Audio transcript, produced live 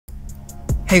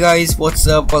Hey guys, what's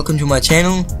up? Welcome to my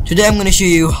channel. Today I'm going to show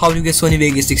you how to get Sony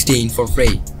Vegas 16 for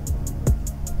free.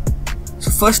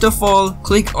 So first of all,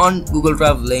 click on Google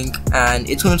Drive link and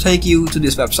it's going to take you to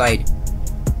this website.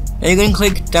 And you're going to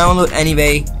click download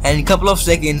anyway, and in a couple of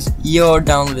seconds your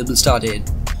download will be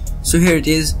started. So here it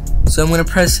is. So I'm going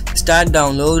to press start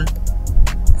download,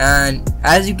 and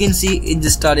as you can see it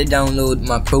just started download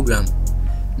my program.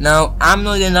 Now I'm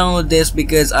not going to download this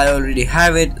because I already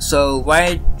have it, so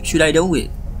why should I do it?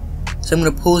 So I'm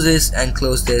going to pause this and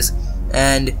close this,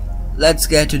 and let's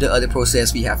get to the other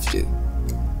process we have to do.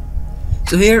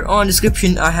 So here on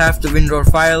description I have the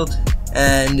WinRAR file,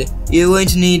 and you're going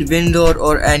to need WinRAR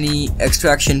or any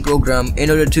extraction program in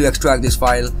order to extract this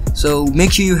file, so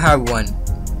make sure you have one.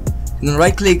 You're going to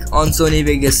right click on Sony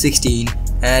Vegas 16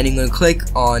 and you're going to click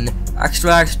on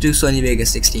extract to Sony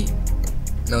Vegas 16.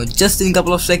 Now just in a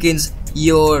couple of seconds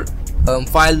your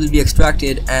file will be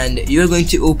extracted and you're going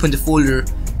to open the folder.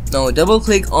 Now double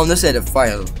click on the setup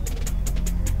file.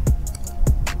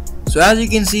 So as you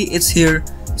can see it's here.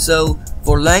 So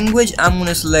for language I'm going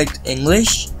to select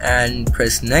English and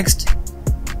press next,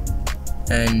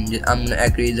 and I'm going to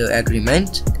agree the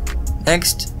agreement.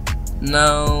 Next.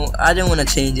 Now I don't want to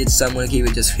change it, so I'm going to keep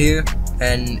it just here,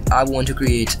 and I want to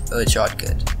create a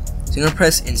shortcut. So I'm going to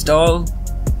press install,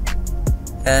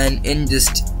 and in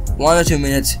just 1 or 2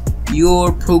 minutes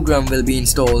your program will be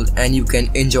installed and you can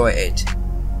enjoy it.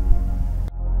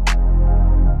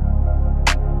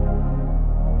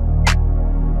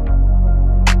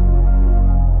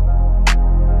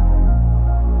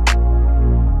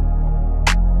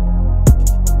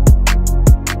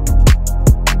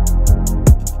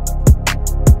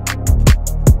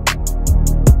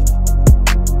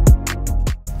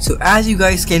 So as you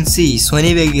guys can see,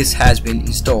 Sony Vegas has been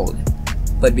installed,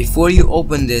 but before you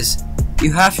open this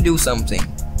you have to do something.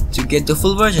 To get the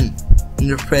full version,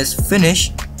 you press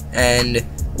finish and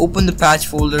open the patch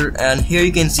folder, and here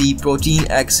you can see Protein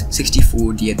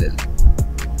X64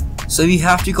 DLL. So you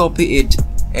have to copy it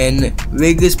in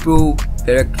Vegas Pro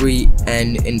directory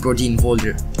and in Protein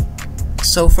folder.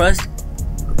 So first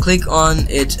click on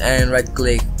it and right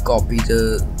click, copy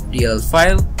the DLL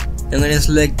file. I'm going to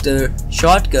select the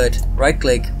shortcut, right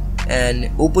click and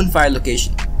open file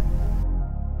location.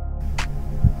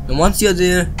 And once you're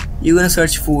there, you're going to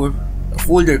search for a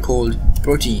folder called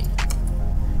Protein.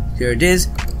 Here it is.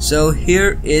 So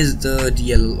here is the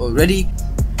DLL already.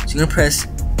 So you're going to press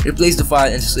replace the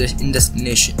file in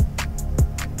destination.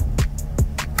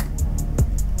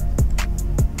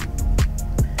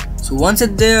 So once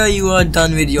it's there, you are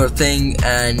done with your thing,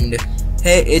 and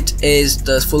hey, it is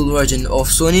the full version of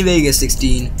Sony Vegas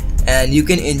 16 and you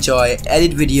can enjoy,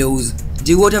 edit videos,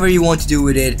 do whatever you want to do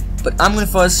with it, but I'm gonna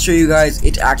first show you guys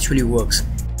it actually works.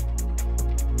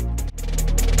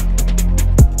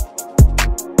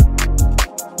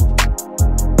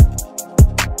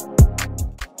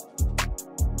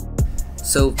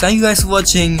 So thank you guys for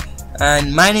watching,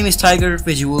 and my name is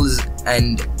TigerVisuals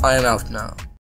and I am out now.